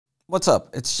What's up?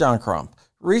 It's John Crump.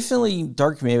 Recently,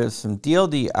 Dark Mavis from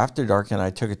DLD After Dark and I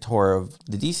took a tour of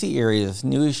the DC area's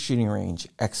newest shooting range,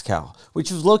 XCAL,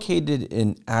 which is located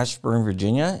in Ashburn,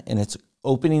 Virginia, and it's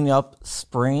opening up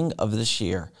spring of this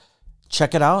year.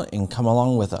 Check it out and come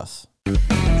along with us.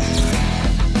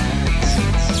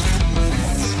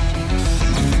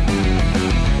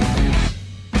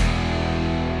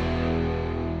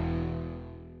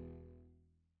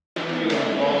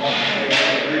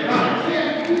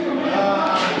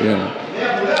 Yeah,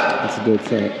 that's a dope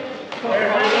shot.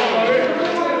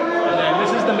 And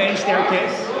this is the main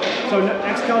staircase. So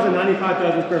XCAL is a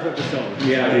 95,000 square foot facility.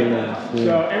 Yeah.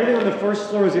 So everything on the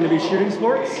first floor is going to be shooting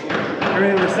sports.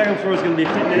 Everything on the second floor is going to be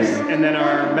fitness, and then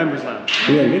our members lounge.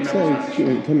 Yeah, it looks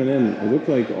like coming in. It looked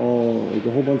like a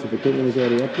whole bunch of equipment is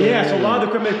already up there. Yeah, so a lot of the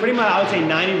equipment, pretty much, I would say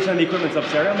 90% of the equipment's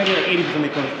upstairs. Maybe like 80% of the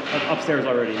equipment upstairs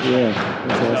already. Yeah,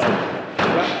 that's awesome.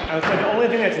 I would say the only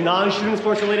thing that's non-shooting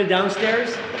sports related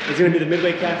downstairs is going to be the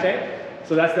Midway Cafe.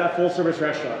 So that's that full service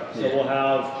restaurant. So we'll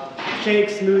have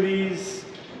shakes, smoothies,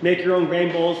 make your own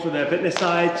grain bowls for the fitness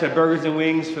side, to burgers and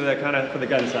wings for the for the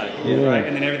gun side, right?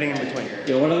 And then everything in between.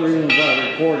 Yeah, one of the reasons why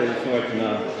I record is so I can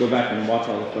go back and watch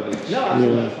all the footage. No,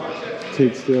 absolutely. Yeah.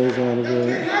 Take stills out of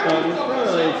it.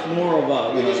 It's more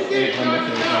about, you know,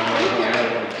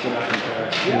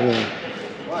 Yeah.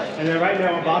 And then right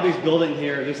now, what Bobby's building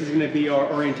here, this is going to be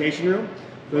our orientation room.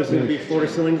 This is going to be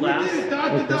floor-to-ceiling glass.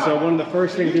 Okay. So one of the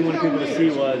first things we wanted people to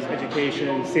see was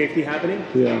education, safety happening.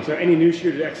 Yeah. So any new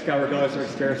shooter at XCAL, regardless of their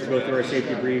experience, will go through our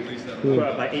safety brief,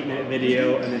 by 8-minute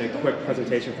video, and then a quick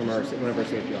presentation from one of our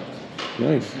safety officers.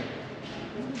 Nice.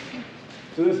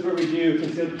 So this is where we do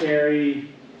concealed carry,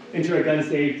 intro to gun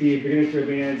safety, beginning to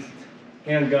advanced,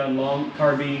 handgun, long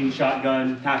carbine,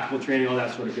 shotgun, tactical training, all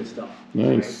that sort of good stuff.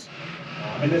 Nice.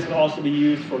 And this can also be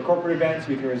used for corporate events.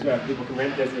 We can reserve, people can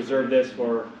rent this, reserve this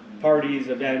for parties,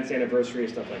 events,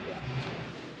 anniversaries, stuff like that.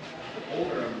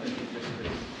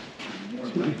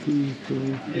 2, 3, 4,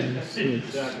 5, 6.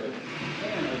 Exactly.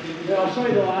 Then I'll show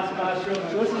you the last classroom.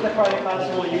 So this is the Friday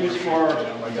classroom we'll use for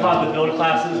the build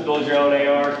classes, build your own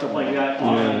AR, stuff like that.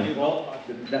 Well,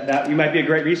 that you might be a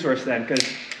great resource then, because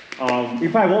we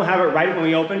probably won't have it right when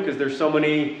we open, because there's so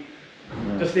many.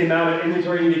 Just the amount of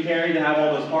inventory you need to carry to have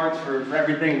all those parts for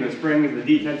everything, the springs, the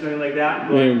defense, anything like that.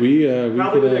 But yeah, we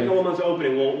probably could within a couple months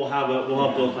opening, we'll have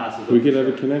build classes. We could have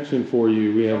a connection for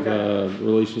you. We have a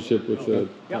relationship with the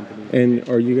company. And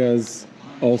are you guys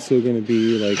also going to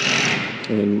be like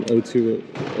in 02,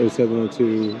 07,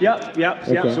 02? Yep.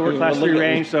 Okay. So we're class 3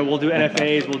 range, so we'll do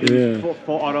NFAs, we'll do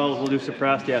full autos, we'll do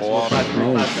suppressed, so we'll class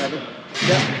 3, class 7.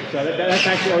 Yeah, so that's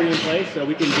actually already in place. So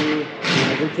we can do,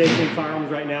 we're taking firearms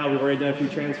right now. We've already done a few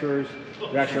transfers.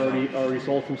 We've actually already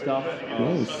sold some stuff.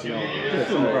 Nice. You know, to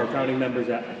some of our founding members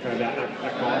at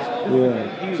cost.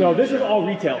 Yeah. So this is all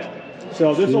retail.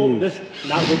 So this will be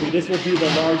the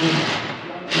largest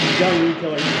gun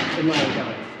retailer in Loudoun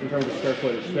County in terms of square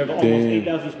footage. We have almost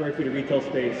 8,000 square feet of retail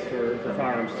space for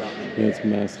firearm stuff. That's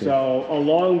massive. So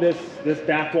along this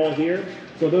back wall here,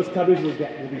 so those cubbies will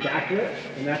be backlit,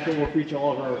 and that's where we'll feature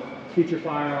all of our feature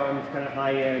firearms, kind of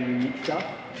high-end, unique stuff.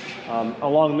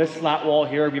 Along this flat wall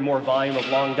here will be more volume of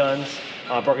long guns,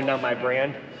 broken down by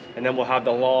brand, and then we'll have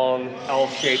the long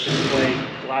L-shaped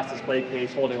glass display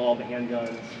case holding all the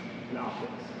handguns and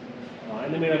optics.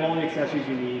 And then we have all the accessories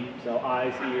you need, so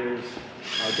eyes, ears,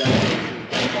 gun cases,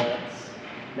 gun bolts,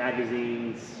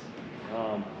 magazines,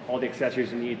 all the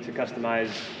accessories you need to customize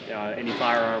any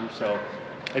firearm. So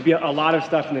it'd be a lot of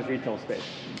stuff in this retail space.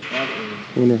 I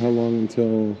wonder how long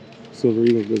until Silver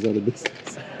Eagle goes out of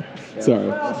business. Sorry.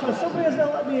 Well, so Silver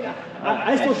Eagle, I mean,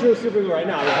 I still shoot Silver Eagle right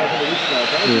now. I was a couple weeks ago,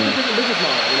 but it's a different business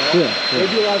model, you know? They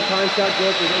do a lot of contract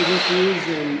work with agencies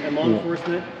and law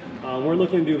enforcement. We're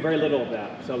looking to do very little of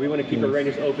that. So we want to keep our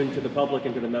ranges open to the public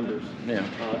and to the members. Yeah.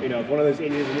 You know, if one of those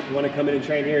Indians want to come in and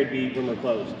train here, it'd be when we're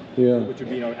closed. Yeah. Which would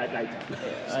be, you know, at night.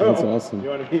 So, that's awesome. You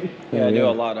know what I mean? Yeah, I do a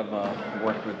lot of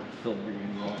work with Silver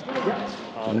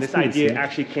Eagle. This idea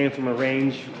actually came from a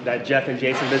range that Jeff and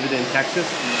Jason visited in Texas.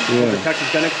 The Texas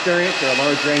Gun Experience. They're a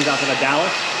large range outside of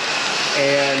Dallas.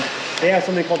 And they have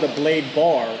something called the Blade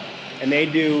Bar. And they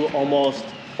do almost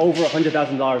over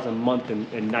 $100,000 a month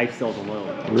in knife sales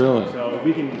alone. Really? So if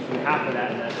we can do half of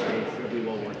that in that space, it'll be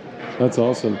well worth it. That's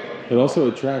awesome. It also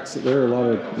attracts, there are a lot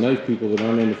of knife people that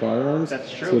aren't into firearms. That's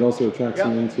true. So it also attracts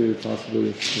them into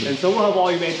possibly. And so we'll have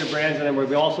all your major brands, and then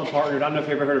we also partnered, I don't know if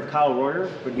you've ever heard of Kyle Royer,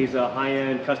 but he's a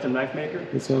high-end custom knife maker.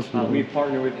 That sounds familiar. We've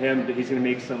partnered with him, but he's going to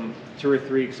make some 2 or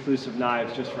 3 exclusive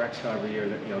knives just for XCAL every year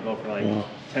that, you know, go for like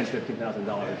 $10,000 to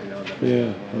 $15,000, you know.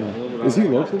 Yeah. Is he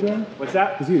local guy? What's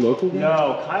that? Is he local guy?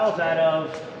 No, Kyle's out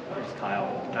of, where's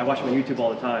Kyle? I watch him on YouTube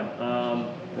all the time.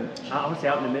 I would say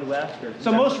out in the Midwest.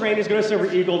 So most ranges go to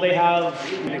Silver Eagle. They have,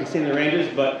 you can see in the ranges,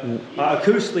 but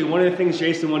acoustically, one of the things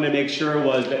Jason wanted to make sure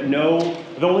was that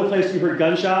the only place you heard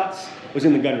gunshots was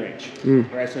in the gun range.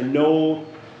 Right, so no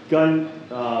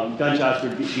gunshots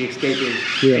would be escaping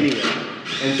anywhere.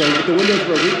 And so the windows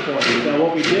were a weak point. So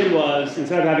what we did was,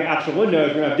 instead of having actual windows,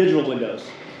 we're going to have digital windows.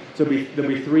 So there'll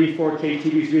be 3 4K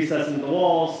TVs recessed into the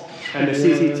walls, and the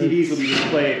CCTVs will be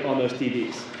displayed on those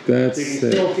TVs. That's so you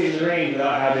can still see in the range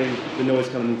without having the noise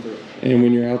coming through. And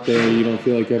when you're out there, you don't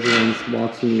feel like everyone's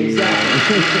watching you.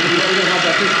 Exactly. You don't have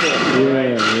that peaceful.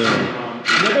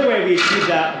 Yeah. Another way we achieve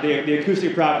that, the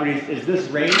acoustic properties, is this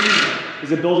range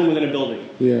is a building within a building.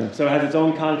 Yeah. So it has its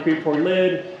own concrete poured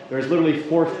lid. There's literally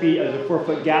 4 feet, there's a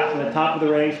 4-foot gap from the top of the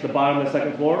range to the bottom of the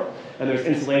second floor. And there's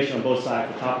insulation on both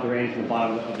sides, the top of the range and the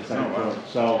bottom of the second floor.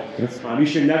 So you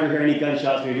should never hear any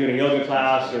gunshots when you're doing a yoga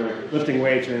class or lifting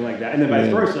weights or anything like that. And then vice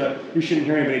versa, you shouldn't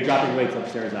hear anybody dropping weights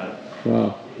upstairs out of it.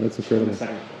 Wow, that's incredible.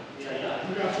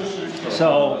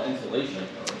 So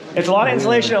it's a lot of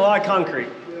insulation, a lot of concrete.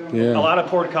 Yeah. A lot of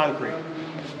poured concrete,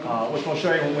 which we'll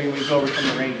show you when we go over some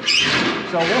of the ranges.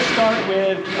 So we'll start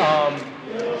with,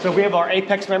 so we have our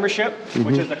Apex membership,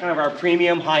 which is kind of our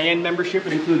premium high-end membership.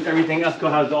 It includes everything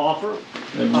XCAL has to offer.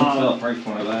 What's the price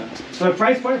point of that? So the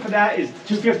price point for that is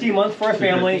 $250 a month for a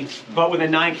family, but with a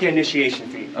 $9K initiation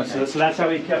fee. Okay. So that's how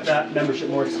we kept that membership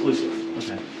more exclusive.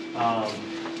 Okay.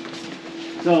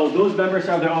 So those members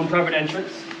have their own private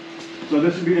entrance. So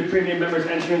this would be the premium members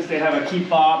entrance. They have a key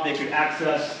fob. They could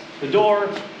access the door.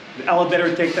 The elevator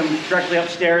would take them directly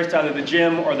upstairs to either the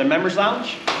gym or the members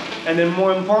lounge. And then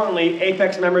more importantly,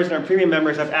 Apex members and our premium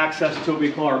members have access to what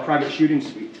we call our private shooting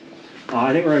suite.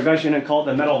 I think we're eventually going to call it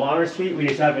the Medal of Honor suite. We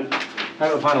just haven't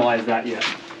finalized that yet.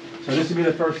 So this would be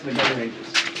the first of the gun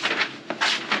ranges.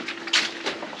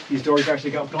 These doors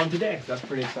actually got going today, so that's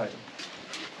pretty exciting.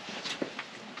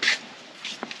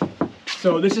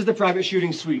 So this is the private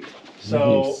shooting suite.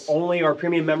 So only our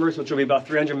premium members, which will be about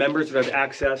 300 members, would have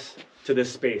access to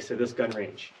this space, to this gun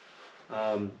range.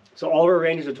 So all of our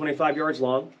ranges are 25 yards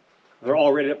long. They're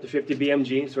all rated up to 50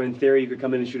 BMG, so in theory you could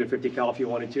come in and shoot a 50 cal if you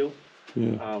wanted to.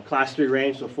 Yeah. Class 3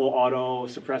 range, so full auto,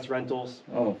 suppressed rentals.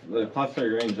 Oh, the class 3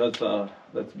 range, that's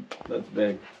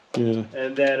big. Yeah.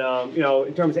 And then, you know,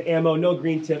 in terms of ammo, no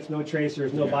green tips, no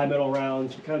tracers, no bimetal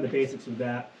rounds, kind of the basics of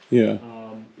that. Yeah.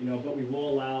 You know, but we will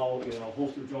allow, you know,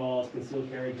 holster draws,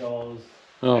 concealed carry draws.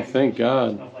 Oh, thank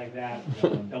God. Stuff like that,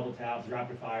 double taps,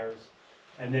 rapid fires.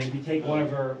 And then we take one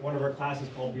of our classes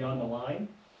called Beyond the Line,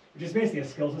 which is basically a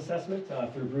skills assessment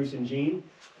through Bruce and Gene.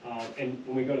 And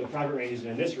when we go to the private ranges,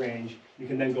 and in this range, you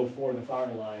can then go forward the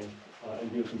firing line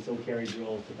and do concealed carry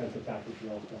drills, defensive tactics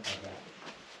drills, stuff like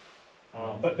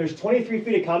that. But there's 23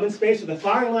 feet of common space, so the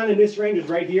firing line in this range is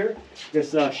right here,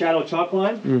 this shadow chalk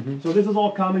line. So this is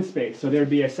all common space. So there'd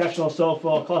be a sectional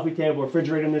sofa, coffee table,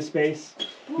 refrigerator in this space.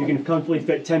 You can comfortably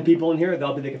fit 10 people in here,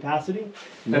 that'll be the capacity.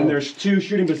 And there's 2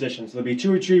 shooting positions. There'll be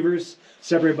 2 retrievers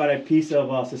separated by a piece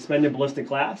of suspended ballistic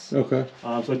glass. Okay.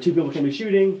 So 2 people can be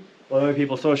shooting, while other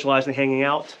people socializing, hanging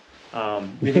out.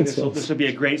 We think this would be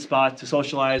a great spot to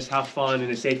socialize, have fun in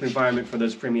a safe environment for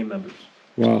those premium members.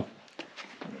 Wow.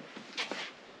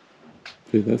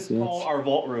 Dude, that's This is called our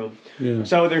vault room. Yeah.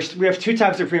 So we have 2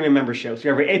 types of premium memberships. We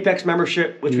have our Apex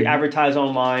membership, which we advertise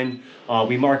online.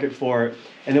 We market for it.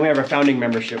 And then we have our founding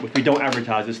membership, which we don't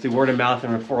advertise. It's through word of mouth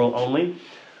and referral only.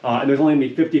 And there's only going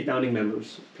to be 50 founding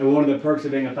members. And one of the perks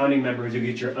of being a founding member is you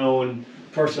get your own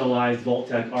personalized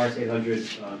Voltec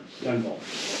RS800 gun vault.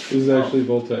 This is actually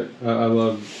Voltec. I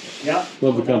love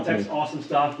the company. Voltec's awesome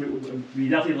stuff. We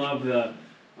definitely love the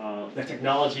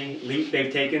technology leap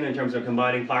they've taken in terms of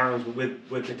combining firearms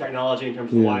with the technology in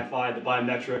terms of the Wi-Fi, the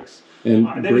biometrics.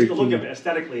 And then just the look of it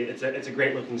aesthetically, it's a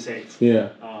great looking safe. Yeah.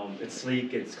 It's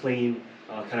sleek, it's clean,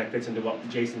 kind of fits into what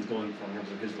Jason's going for in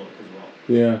terms of his look as well.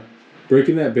 Yeah.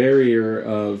 Breaking that barrier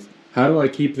of how do I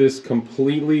keep this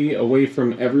completely away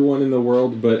from everyone in the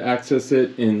world but access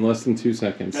it in less than 2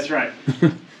 seconds? That's right.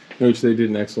 Which they did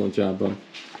an excellent job on.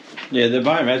 Yeah, the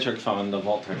biometrics on the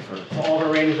Voltec first. All the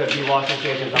ranges have de-locking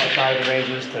stations outside of the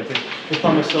ranges to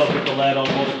thumb the silk with the lead on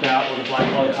both the bat or the black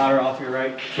colored powder off your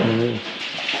right.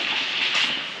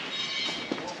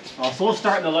 So we'll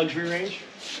start in the luxury range.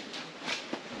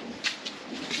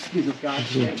 Excuse us, guys.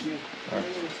 Thank you.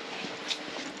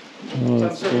 Oh,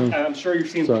 I'm sure you've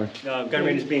seen gun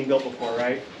ranges being built before,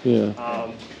 right?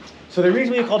 Yeah. So the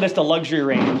reason we call this the luxury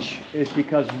range is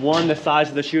because, one, the size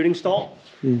of the shooting stall.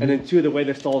 and then 2, the way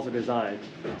the stalls are designed.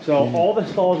 So all the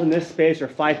stalls in this space are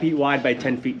 5 feet wide by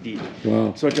 10 feet deep.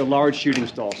 Wow. So it's a large shooting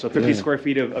stall. So 50 square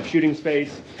feet of shooting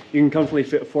space. You can comfortably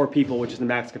fit 4 people, which is the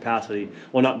max capacity,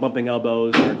 while not bumping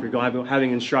elbows. Or if you're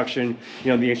having instruction,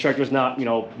 the instructor's not,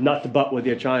 nut to butt with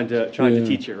you trying to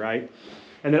teach you, right?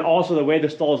 And then also the way the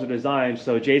stalls are designed.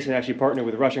 So Jason actually partnered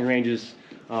with Rushing Ranges,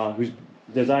 who's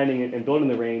designing and building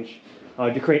the range,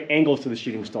 to create angles to the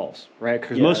shooting stalls, right?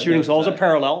 Because most shooting stalls are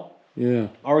parallel. Yeah.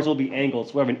 Ours will be angled.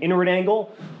 So we have an inward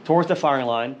angle towards the firing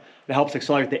line that helps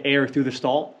accelerate the air through the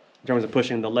stall in terms of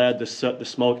pushing the lead, the soot, the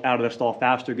smoke out of the stall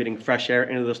faster, getting fresh air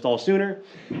into the stall sooner.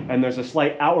 And there's a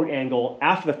slight outward angle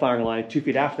after the firing line, 2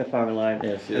 feet after the firing line,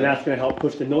 and that's going to help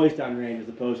push the noise down range as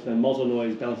opposed to the muzzle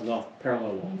noise bouncing off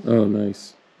parallel walls. Oh,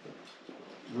 nice.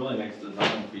 Really nice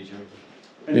design feature.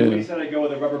 And then we decided to go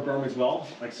with a rubber berm as well.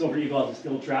 Like Silver Eagle has a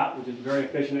steel trap, which is very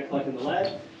efficient at collecting the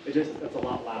lead. It's a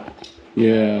lot louder.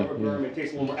 Yeah. Rubber berm, it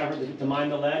takes a little more effort to mine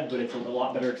the lead, but it's a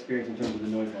lot better experience in terms of the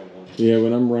noise level. Yeah,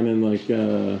 when I'm running like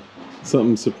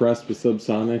something suppressed with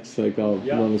subsonics, like I'll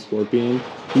run a Scorpion,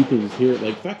 you can just hear it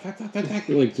like tack, tack, tack, tack, tack,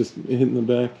 like just hitting the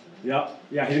back. Yep.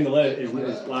 Yeah, hitting the lead is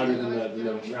louder than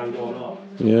the round going off.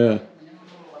 Yeah.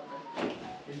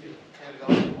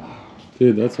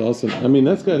 Dude, that's awesome. I mean,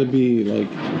 that's got to be like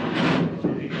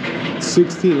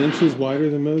 16 inches wider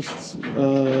than most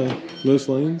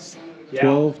lanes.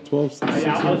 12, 16.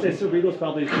 Yeah, I would say Silver Eagle's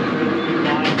probably 3 feet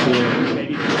wide,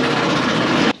 maybe.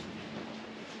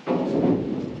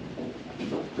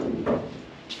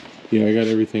 Yeah, I got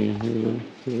everything in here.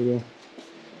 Here we go.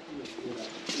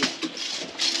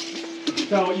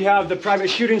 So you have the private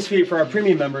shooting suite for our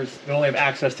premium members. They only have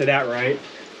access to that, right?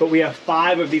 But we have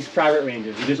 5 of these private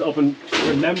ranges. We just open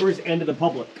for members and to the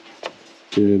public.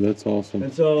 Dude, that's awesome.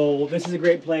 And so this is a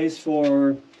great place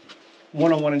for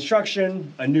one-on-one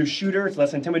instruction, a new shooter. It's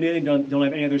less intimidating. Don't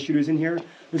have any other shooters in here.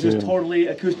 This is totally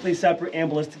acoustically separate and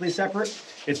ballistically separate.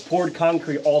 It's poured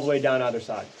concrete all the way down either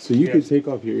side. So you could take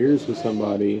off your ears with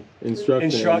somebody,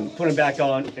 instruct, put them back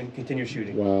on, and continue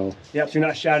shooting. Wow. Yep. So you're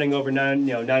not shouting over nine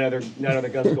other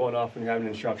guns going off when you're having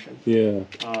instruction. Yeah.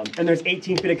 And there's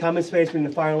 18 feet of common space between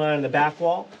the firing line and the back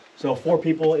wall. So 4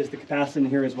 people is the capacity in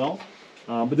here as well.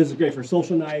 But this is great for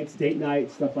social nights, date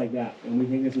nights, stuff like that. And we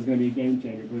think this is going to be a game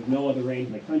changer. There's no other range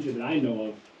in the country that I know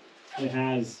of that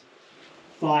has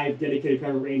 5 dedicated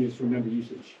private ranges for member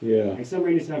usage. Yeah. Like some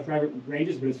ranges have private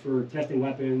ranges, but it's for testing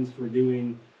weapons, for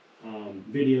doing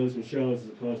videos and shows, as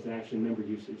opposed to actually member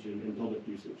usage and public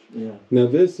usage. Yeah. Now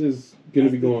this is going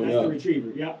to be going that's up. The retriever.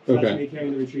 Yep. So okay. That's me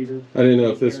carrying the retriever. I didn't know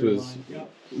if this was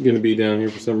going to be down here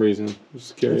for some reason.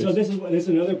 Just curious. And so this is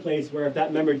another place where if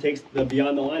that member takes the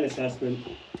beyond the line assessment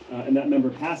and that member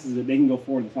passes it, they can go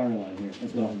forward the firing line here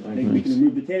as well. We can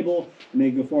remove the table and they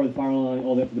can go forward the firing line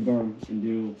all the way up to the berm and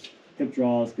do hip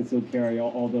draws, concealed carry,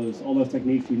 all those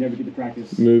techniques we never get to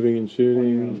practice. Moving and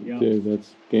shooting. Dude,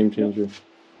 that's game changer.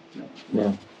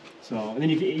 Wow. So, and then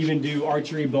you can even do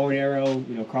archery, bow and arrow,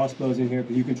 crossbows in here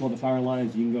because you control the firing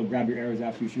lines. You can go grab your arrows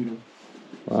after you shoot them.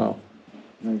 Wow.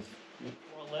 Nice.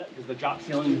 Well lit because the drop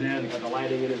ceiling's in, they got the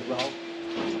lighting in as well.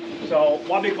 So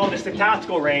what we call this the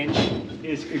tactical range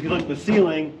is if you look at the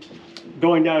ceiling,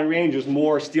 going down range, there's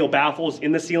more steel baffles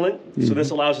in the ceiling. So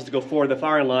this allows us to go forward the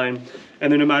firing line.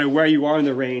 And then no matter where you are in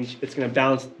the range, it's going to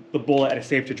bounce the bullet at a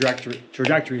safe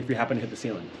trajectory if you happen to hit the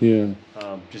ceiling. Yeah.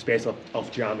 Just based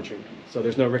off geometry. So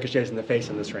there's no ricochets in the face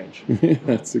in this range.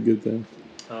 That's a good thing.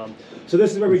 So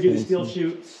this is where we do the steel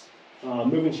shoots,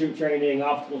 move and shoot training,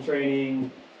 obstacle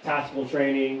training, tactical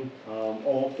training,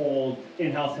 all hold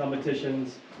in-house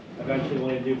competitions. Eventually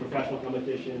want to do professional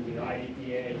competitions,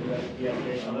 IDPA,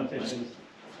 USPSA competitions,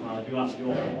 do all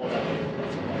that.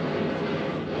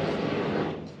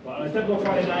 On a typical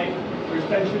Friday night, there's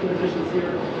 10 shooting positions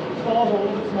here. Stalls are a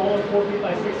little bit smaller, 4 feet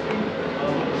by 6 feet,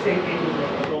 but the same angles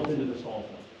are built into the stalls.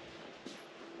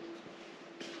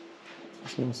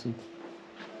 That's awesome.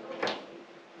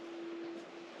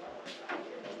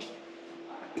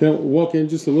 Can I walk in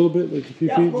just a little bit, like a few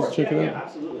feet, just check it out? Yeah,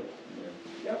 absolutely.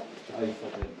 Yep. I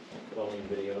fucking filming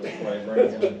video before I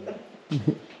bring him.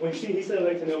 When he said I'd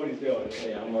like to know what he's doing.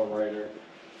 Yeah, I'm a writer.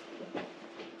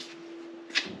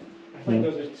 I think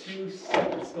those are 2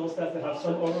 separate skill sets that have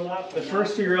some overlap. The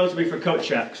first 3 rows will be for coat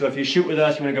check. So if you shoot with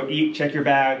us, you want to go eat, check your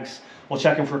bags. We'll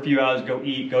check them for a few hours, go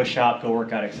eat, go shop, go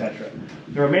work out, etc.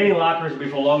 The remaining lockers will be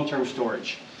for long-term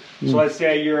storage. So let's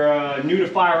say you're new to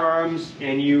firearms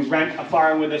and you rent a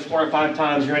firearm with us 4 or 5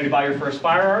 times, you're ready to buy your first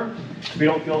firearm. If you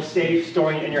don't feel safe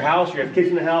storing it in your house, or you have kids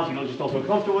in the house, you just don't feel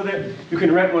comfortable with it, you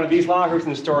can rent one of these lockers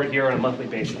and store it here on a monthly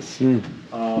basis. You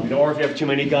know, or if you have too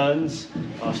many guns,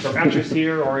 store extras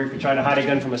here, or if you try to hide a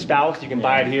gun from a spouse, you can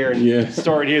buy it here and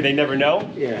store it here. They never know.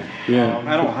 Yeah.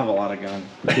 I don't have a lot of guns.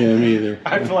 Yeah, me either.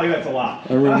 I feel like that's a lot.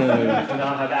 I run To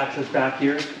not have access back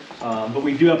here. But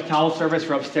we do have towel service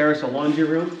for upstairs, so laundry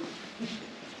room.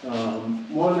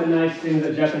 One of the nice things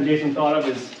that Jeff and Jason thought of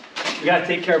is we got to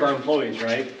take care of our employees,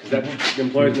 right? Because the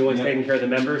employees are the ones taking care of the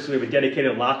members. So we have a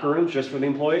dedicated locker room just for the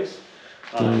employees,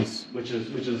 Nice. which is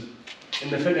in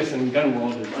the fitness and gun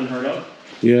world is unheard of.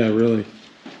 Yeah, really.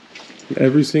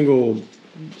 Every single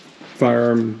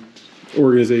firearm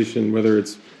organization, whether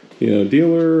it's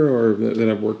dealer or that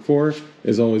I've worked for,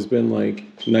 has always been like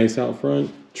nice out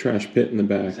front, trash pit in the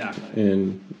back,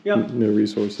 and no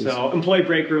resources. So employee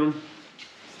break room.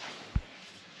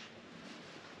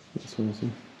 That's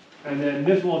awesome. And then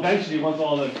this will eventually, once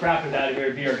all the crap is out of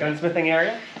here, be our gunsmithing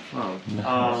area.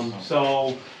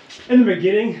 So in the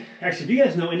beginning, actually, if you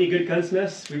guys know any good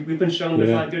gunsmiths, we've been shown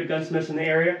there's not good gunsmiths in the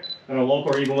area that are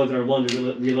local, or even ones that are willing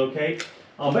to relocate.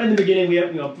 But in the beginning, we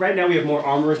have, right now we have more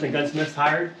armorers than gunsmiths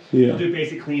hired. We'll do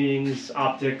basic cleanings,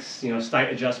 optics,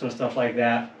 sight adjustment, stuff like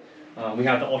that. We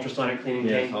have the ultrasonic cleaning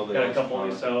tank. Got a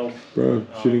couple. So, bro,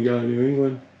 shooting guy in New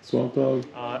England, Swamp Dog.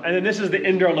 And then this is the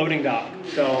indoor loading dock.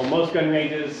 So most gun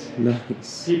ranges,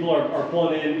 people are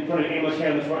pulling in, putting an ammo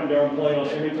can in the front door and pulling on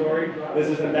the inventory. This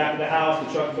is in the back of the house.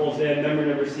 The truck pulls in. Member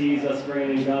never sees us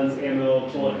bringing in guns, ammo,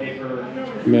 toilet paper,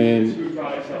 food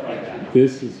products, stuff like that.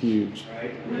 This is huge.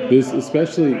 Right? This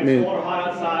especially, it's man. Cold or hot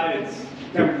outside. It's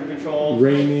temperature controlled.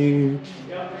 Raining.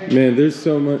 Man, there's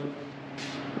so much.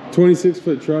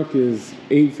 26-foot truck is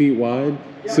 8 feet wide,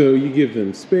 so you give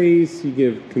them space, you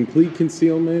give complete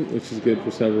concealment, which is good for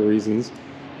several reasons.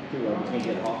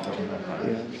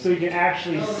 So you can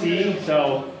actually see,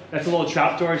 so that's a little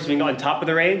trap door, so you can go on top of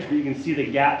the range, but you can see the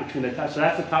gap between the top. So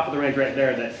that's the top of the range right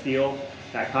there, that steel,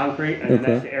 that concrete, and then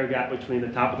that's the air gap between the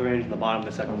top of the range and the bottom of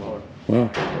the second floor. Wow.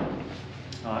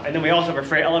 And then we also have a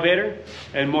freight elevator,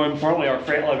 and more importantly, our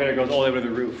freight elevator goes all the way to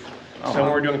the roof. So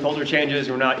when we're doing filter changes,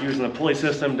 we're not using the pulley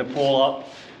system to pull up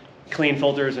clean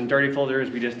filters and dirty filters.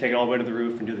 We just take it all the way to the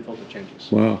roof and do the filter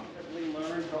changes. Wow.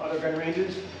 Learned from other gun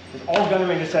ranges, all gun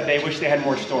ranges said they wish they had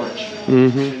more storage.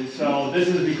 And so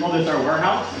we call this our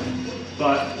warehouse,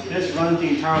 but this runs the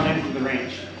entire length of the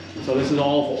range. So this is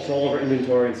all for all of our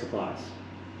inventory and supplies.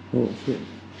 Oh shit.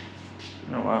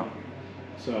 Oh wow.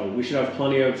 So we should have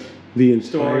plenty of The entire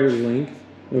storage. length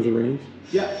of the range?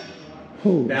 Yeah.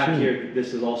 Holy Back shit. here,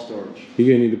 this is all storage. You're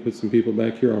gonna need to put some people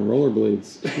back here on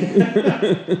rollerblades.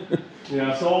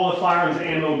 So all the firearms and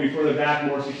ammo will be further back,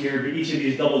 more secure, but each of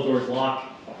these double doors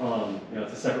lock.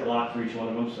 It's a separate lock for each one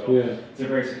of them, so it's a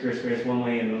very secure space, one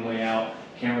way in, one way out,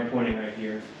 camera pointing right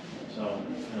here. So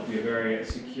it'll be a very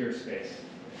secure space.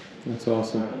 That's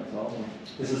awesome.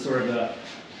 This is sort of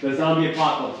the zombie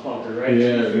apocalypse bunker, right?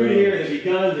 Yeah, There'd be food here, there'd be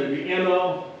guns, there'd be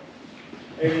ammo.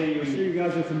 Everything you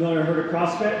guys are familiar, heard of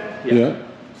CrossFit? Yeah.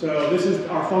 So this is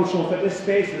our functional fitness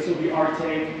space. This will be our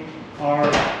tank,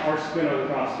 our spin on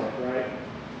CrossFit, right?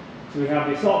 So we have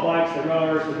the assault bikes, the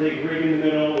rowers, the big rig in the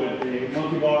middle with the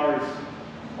monkey bars,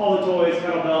 all the toys,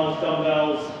 kettlebells,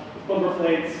 dumbbells, bumper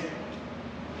plates.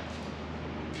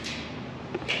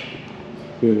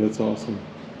 Dude, that's awesome.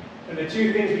 And the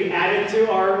two things we added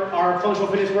to our functional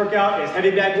fitness workout is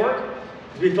heavy bag work.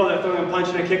 We felt that throwing a punch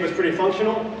and a kick was pretty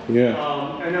functional. Yeah.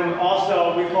 And then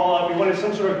also we wanted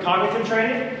some sort of cognitive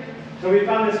training. So we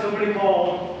found this company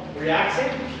called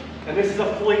Reaxing, and this is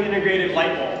a fully integrated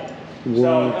light bulb.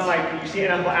 So kind of like you see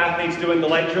NFL athletes doing the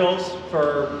light drills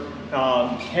for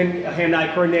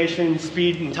hand-eye coordination,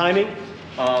 speed, and timing.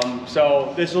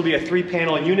 So this will be a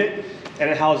 3-panel unit, and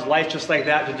it houses lights just like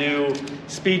that to do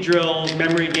speed drills,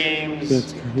 memory games.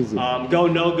 That's crazy. Go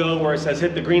no go, where it says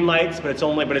hit the green lights, but it's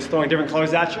throwing different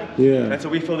colors at you. Yeah. And so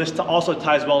we feel this also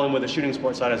ties well in with the shooting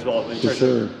sports side as well, in terms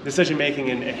of decision making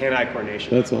and hand-eye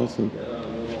coordination. That's awesome.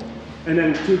 And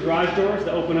then 2 garage doors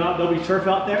that open up. There'll be turf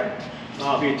out there.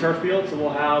 It'll be a turf field, so we'll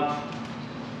have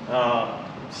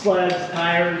sleds,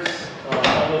 tires,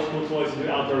 all those cool toys to do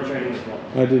outdoor training as well.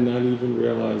 I did not even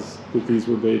realize that these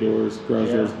were bay doors, garage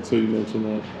doors, until you mentioned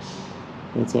that.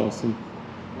 That's awesome.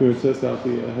 You want to test out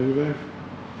the heavy bag?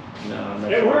 No,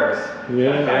 it works.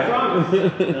 Yeah. I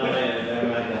promise. No, I had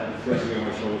that frisbee on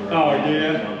my shoulder. Oh,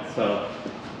 yeah. So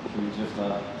we just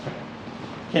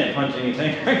can't punch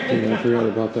anything. Yeah, I forgot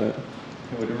about that.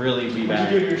 It would really be What bad.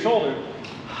 did you do with your shoulder?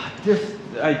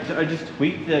 I just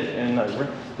tweaked it and I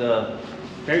ripped the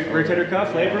Rotator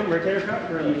cuff, labrum, rotator cuff?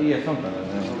 Or? yeah, something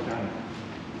like that.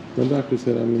 My doctor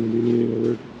said I'm going to be needing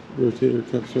a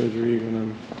rotator cuff surgery when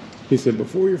I'm He said,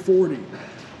 before you're 40.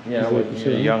 Yeah, He's when like,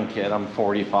 you're a young kid, I'm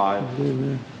 45.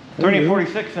 Turning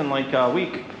 46 in like a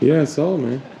week. Yeah, I saw,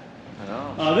 man. I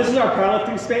know. This is our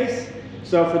powerlifting space.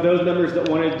 So for those members that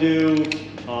want to do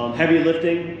heavy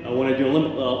lifting, want to do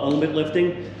unlimited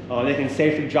lifting, they can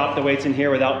safely drop the weights in here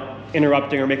without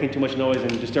interrupting or making too much noise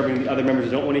and disturbing the other members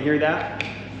who don't want to hear that.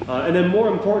 And then more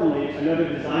importantly, another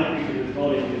design feature of this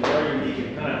building is very unique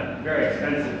and kind of very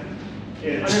expensive.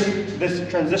 Is underneath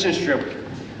this transition strip,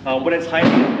 what it's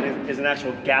hiding is an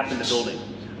actual gap in the building.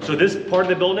 So this part of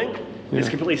the building is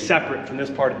completely separate from this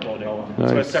part of the building. Nice.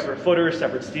 So it's separate footers,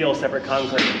 separate steel, separate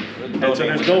concrete. And so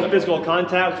there's no physical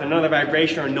contact, so none of the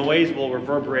vibration or noise will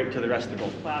reverberate to the rest of the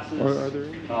building. Classes, Are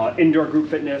there indoor group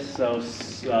fitness, so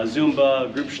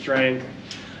Zumba, group strength,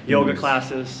 yoga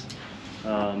classes.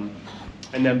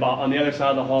 And then on the other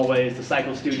side of the hallway is the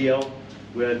cycle studio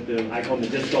with the, I call them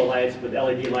the disco lights, with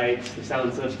LED lights, the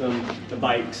sound system, the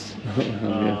bikes.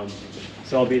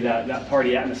 So it'll be that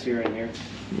party atmosphere in here.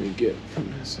 Let me get from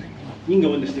this angle. You can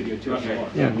go in the studio too if you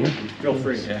want. Yeah, yeah. Feel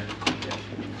free. Yeah.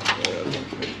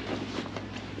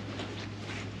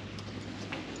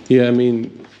 Yeah, I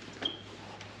mean.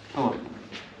 Oh.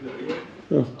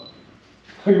 Oh,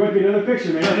 you might be another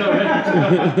picture, man.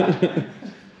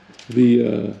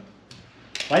 The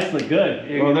lights look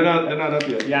good. Well, they're not up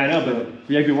yet. Yeah, I know, but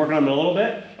you been working on them a little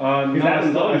bit. No,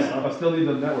 I still need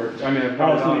the network. I mean, I've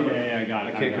got it on, but I got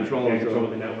it. I can't control it.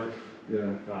 the network.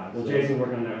 Yeah. Well, Jason's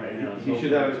working on that right now. He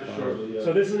should have it shortly. Yeah.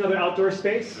 So this is another outdoor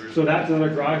space. So that's another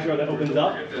garage door that opens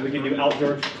up. And we can do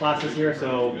outdoor classes here.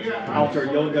 So outdoor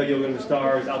yoga, yoga in the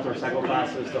stars, outdoor cycle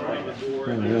classes, stuff like that. oh,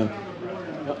 yeah.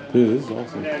 Dude, this is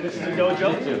awesome. And this is a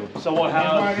dojo. So we'll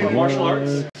have martial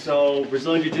arts. So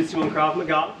Brazilian Jiu-Jitsu and Krav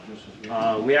Maga.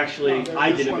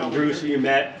 I did it with Bruce, who you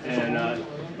met,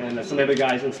 and some other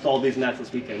guys installed these nets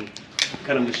this weekend.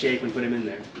 Cut them to shape and put him in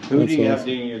there. Who do you have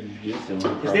doing your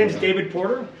jiu-jitsu? His name's David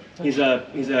Porter. He's a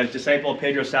disciple of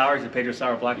Pedro Sauer. He's a Pedro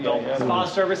Sauer black belt. Spa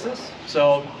services,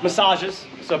 so massages,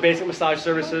 so basic massage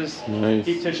services, Nice.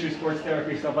 deep tissue, sports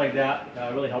therapy, stuff like that.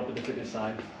 Really help with the fitness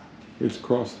side. It's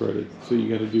cross-threaded, so you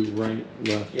got to do right,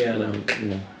 left, Yeah, I know. right.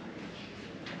 Yeah.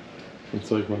 It's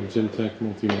like my Gym Tech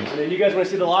multi-mat. And then you guys want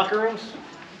to see the locker rooms?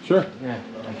 Sure. Yeah.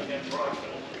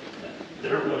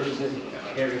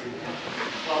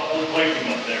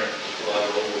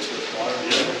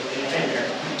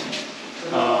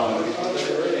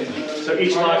 So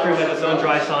each locker room has its own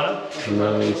dry sauna.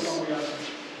 Nice.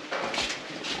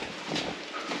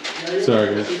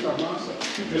 Sorry, guys.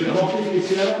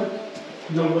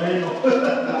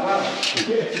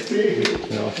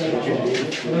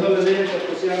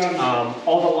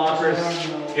 All the lockers,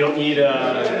 you don't need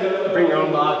bring your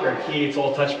own lock or a key, it's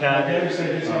all touchpad.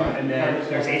 And then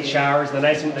there's 8 showers. The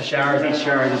nice thing with the showers, each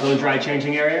shower has its own dry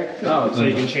changing area. So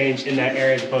you can change in that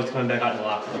area as opposed to coming back out in the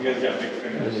locker room. You guys got big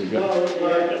fingers. There you go.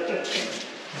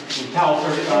 Towel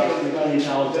service,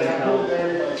 towels.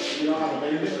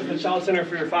 The child center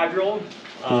for your 5-year-old.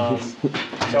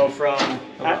 So from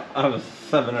I have a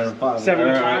 7 and a 5. 7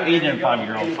 and 5, 8 and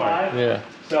 5-year-old. Yeah.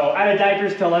 So out of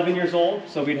diapers to 11 years old.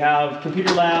 So we'd have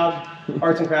computer lab,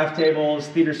 arts and craft tables,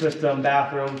 theater system,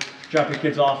 bathroom. Drop your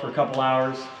kids off for a couple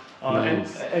hours.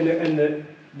 Nice. And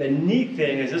the neat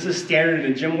thing is this is standard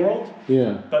in the gym world.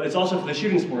 Yeah. But it's also for the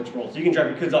shooting sports world. So you can drop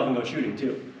your kids off and go shooting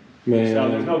too. Man. So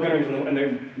there's no gunners in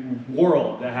the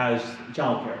world that has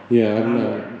childcare. Yeah,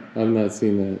 I've not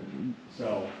seen that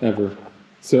So. ever.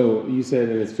 So you said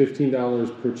that it's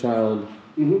 $15 per child.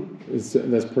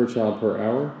 Mm-hmm. That's per child per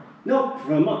hour? No,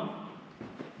 for a month.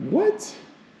 What?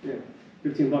 Yeah,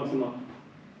 $15 a month.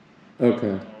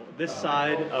 Okay. This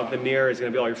side of the mirror is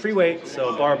going to be all your free weights,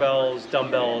 so barbells,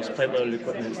 dumbbells, plate-loaded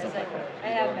equipment, and stuff like that. I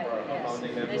have met, yes.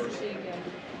 Nice to see you again.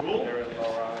 Cool.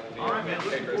 All right, man.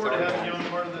 Looking forward to having you on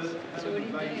part of this. So what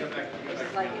do you think?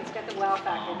 It's like, it's got the wow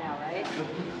factor now, right? So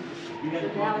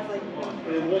now it's like,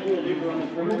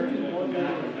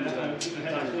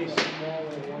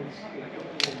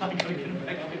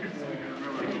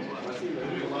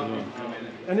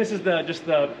 and this is just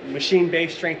the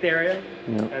machine-based strength area,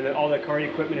 Yeah. and then all the cardio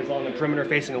equipment is on the perimeter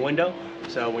facing a window.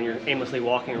 So when you're aimlessly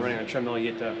walking or running on a treadmill,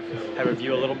 you get to have a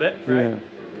view a little bit, right? Yeah.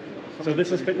 So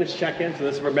this is fitness check-in. So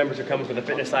this is where members are coming for the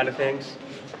fitness side of things.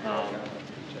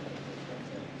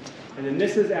 And then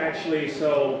this is actually,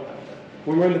 so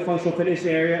when we're in the functional fitness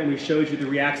area and we showed you the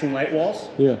reacting light walls.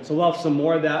 Yeah. So we'll have some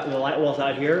more of that in the light walls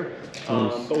out here.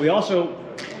 Nice. But we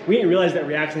didn't realize that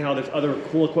reacting how there's other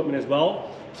cool equipment as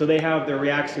well. So they have their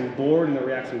reacting board and their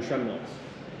reacting treadmills.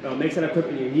 Now what makes that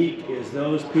equipment unique is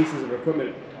those pieces of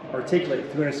equipment articulate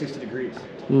 360 degrees.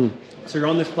 So you're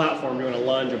on this platform doing a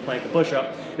lunge, a plank, a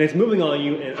push-up, and it's moving on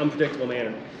you in an unpredictable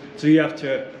manner. So you have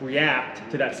to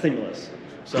react to that stimulus.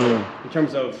 So in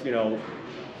terms of, you know,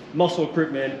 muscle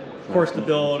recruitment, core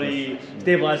stability,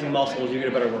 stabilizing muscles, you get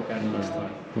a better workout in less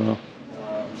time. Wow.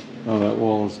 Oh, that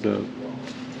wall is dope.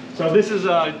 So this is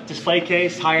a display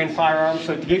case, high-end firearms.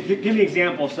 So to give you an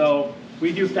example, so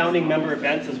we do founding member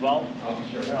events as well.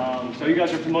 So you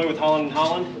guys are familiar with Holland &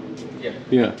 Holland?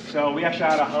 Yeah. So we actually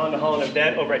had a Holland & Holland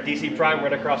event over at DC Prime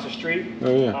right across the street.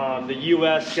 Oh, yeah. The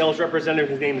U.S. sales representative,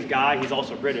 his name is Guy, he's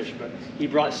also British, but he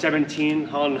brought 17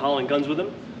 Holland & Holland guns with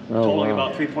him, totaling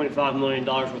about $3.5 million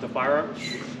worth of firearms.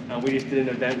 We just did an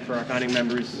event for our founding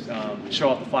members, show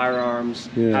off the firearms,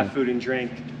 have food and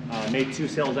drink. Made 2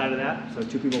 sales out of that, so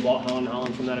 2 people bought Holland &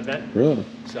 Holland from that event. Really?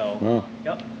 So,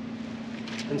 yep.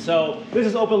 And so this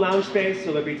is open lounge space,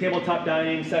 so there'll be tabletop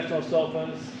dining, sectional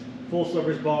sofas, full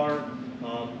service bar.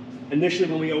 Initially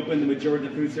when we open, the majority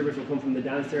of the food service will come from the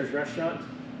downstairs restaurant.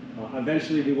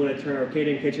 Eventually we want to turn our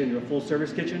catering kitchen into a full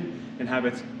service kitchen and have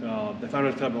its, the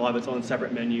Founders Club will have its own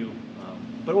separate menu.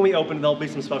 But when we open, there'll be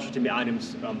some specialty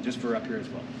items just for up here as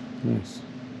well. Nice.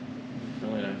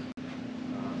 Really nice.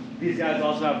 These guys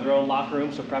also have their own locker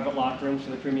rooms, so private locker rooms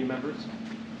for the premium members.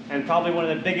 And probably one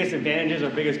of the biggest advantages or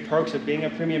biggest perks of being a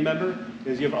premium member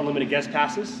is you have unlimited guest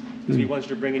passes. Because we want you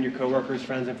to bring in your coworkers,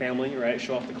 friends, and family, right?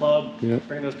 Show off the club,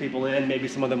 bring those people in. Maybe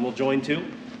some of them will join too.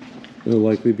 It'll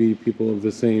likely be people of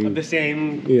the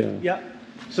same. Yeah.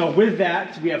 So with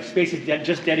that, we have spaces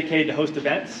just dedicated to host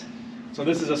events. So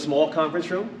this is a small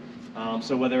conference room.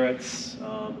 So whether it's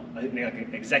like an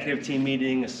executive team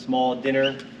meeting, a small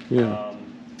dinner,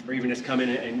 or even just come in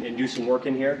and do some work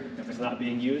in here if it's not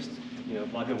being used. You know,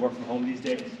 a lot of people work from home these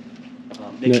days.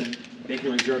 They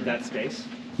can reserve that space.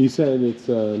 You said it's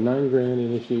a $9,000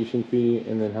 initiation fee,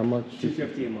 and then how much?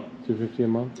 $250 a month. $250 a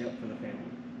month? Yep, for the family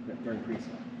during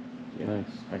pre-sale. Nice.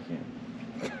 I can't.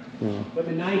 Yeah. But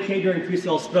the $9K during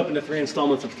pre-sale is split up into 3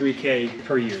 installments of $3K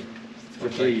per year for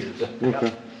 3 years.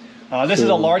 Okay. This is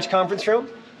a large conference room,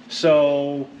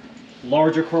 so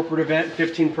larger corporate event,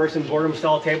 15-person boardroom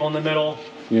style table in the middle.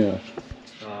 Yeah.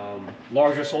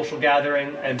 Larger social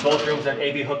gathering, and both rooms have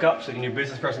AV hookup, so you can do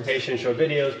business presentation, show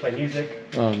videos, play music.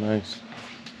 Oh, nice.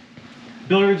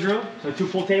 Billiards room, so 2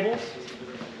 pool tables.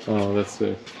 Oh, that's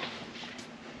sick.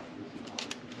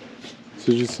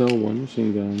 So just sell 1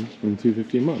 machine gun and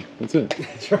 $250 a month. That's it.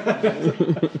 That's right.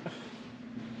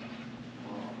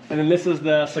 And then this is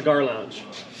the cigar lounge.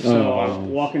 So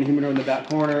walk in the humidor in the back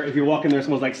corner. If you walk in there, it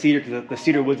smells like cedar because the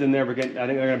cedar wood's in there. I think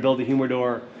they're going to build a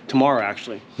humidor tomorrow,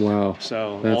 actually. Wow.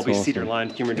 So that's all be awesome. cedar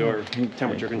lined humidor,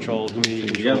 temperature controlled, humidity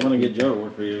controlled. You guys want to get Joe to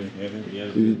work for you?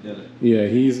 Yeah,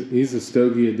 he's a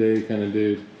stogie a day kind of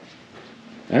dude.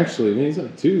 Actually, man, he's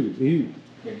like 2.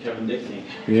 You're Kevin Dixie.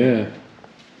 Yeah.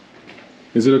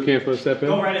 Is it okay if I step in?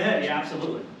 Go right ahead. Yeah,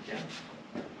 absolutely. Yeah.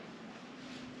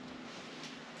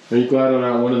 Are you glad I'm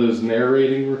not one of those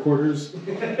narrating recorders?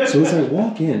 So as I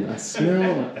walk in, I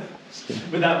smell.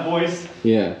 With that voice.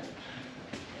 Yeah.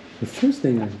 The first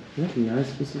thing I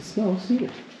recognized was the smell of cedar.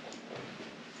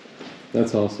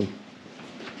 That's awesome.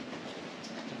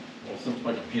 Well, since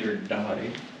my computer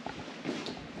died.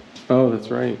 Oh, that's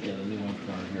right. Yeah, the new one's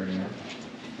not here anymore.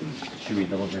 Should be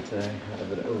delivered today. I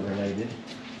have it overnighted.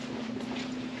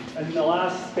 And the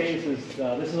last space is,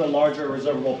 this is a larger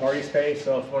reservable party space,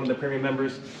 so if one of the premium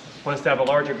members wants to have a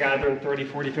larger gathering, 30,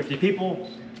 40, 50 people,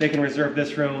 they can reserve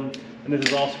this room. And this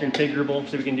is also configurable,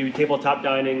 so we can do tabletop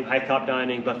dining, high top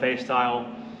dining, buffet style.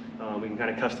 We can kind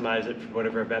of customize it for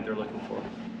whatever event they're looking for.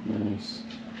 Nice.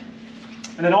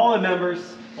 And then all the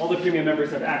members, all the premium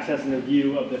members have access and a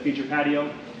view of the feature patio.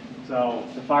 So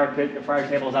the fire pit, the fire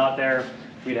table's out there.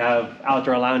 We'd have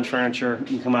outdoor lounge furniture. You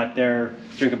can come out there,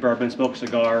 drink a bourbon, smoke a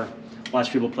cigar, watch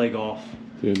people play golf.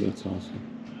 Dude, that's awesome.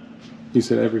 You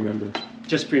said every member?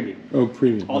 Just premium. Oh,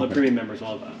 premium. All the premium members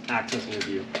will have access and a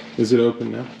view. Is it open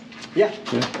now? Yeah.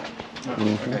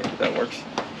 Okay, that works.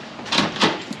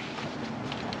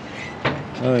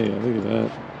 Oh yeah, look at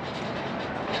that.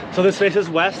 So this faces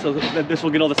west, so this will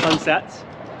get all the sunsets.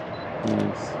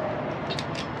 Nice.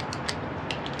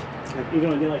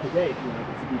 Even on a day like today, you know, I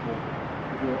can see people.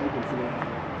 If you're open to that.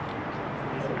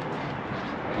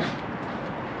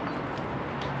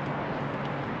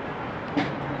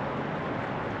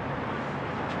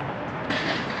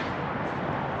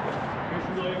 You're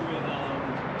familiar with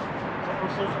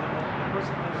social media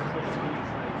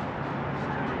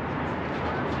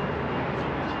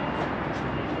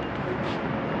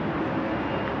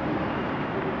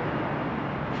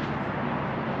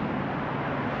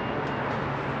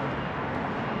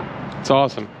It's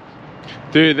awesome.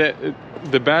 Dude,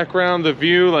 the background, the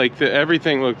view, like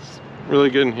everything looks really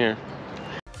good in here.